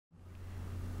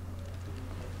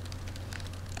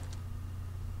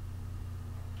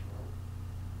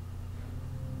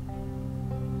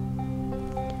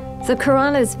The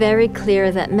Quran is very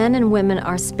clear that men and women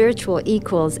are spiritual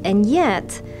equals, and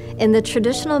yet, in the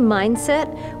traditional mindset,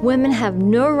 women have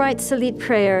no rights to lead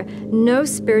prayer, no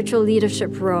spiritual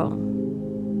leadership role.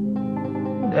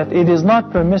 That it is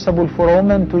not permissible for a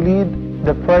woman to lead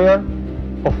the prayer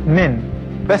of men.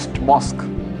 Best mosque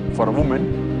for a woman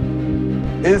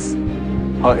is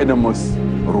her innermost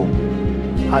room.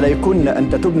 عليكن أن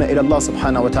تتوبن إلى الله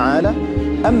سبحانه وتعالى.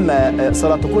 أما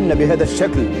صلاتكن بهذا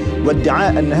الشكل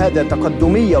وادعاء أن هذا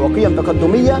تقدمية وقيم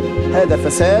تقدمية، هذا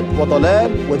فساد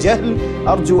وضلال وجهل،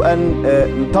 أرجو أن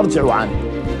ترجعوا عنه.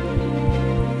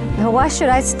 Why should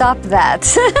I stop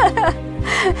that?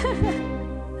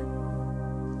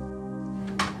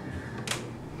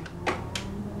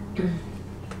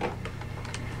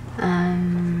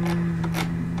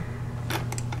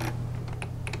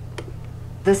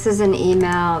 This is an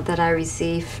email that I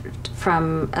received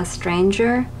from a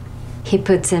stranger. He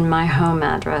puts in my home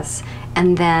address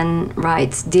and then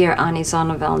writes, "Dear Annie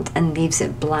Zonneveld," and leaves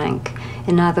it blank.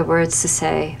 In other words, to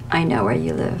say, I know where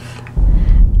you live.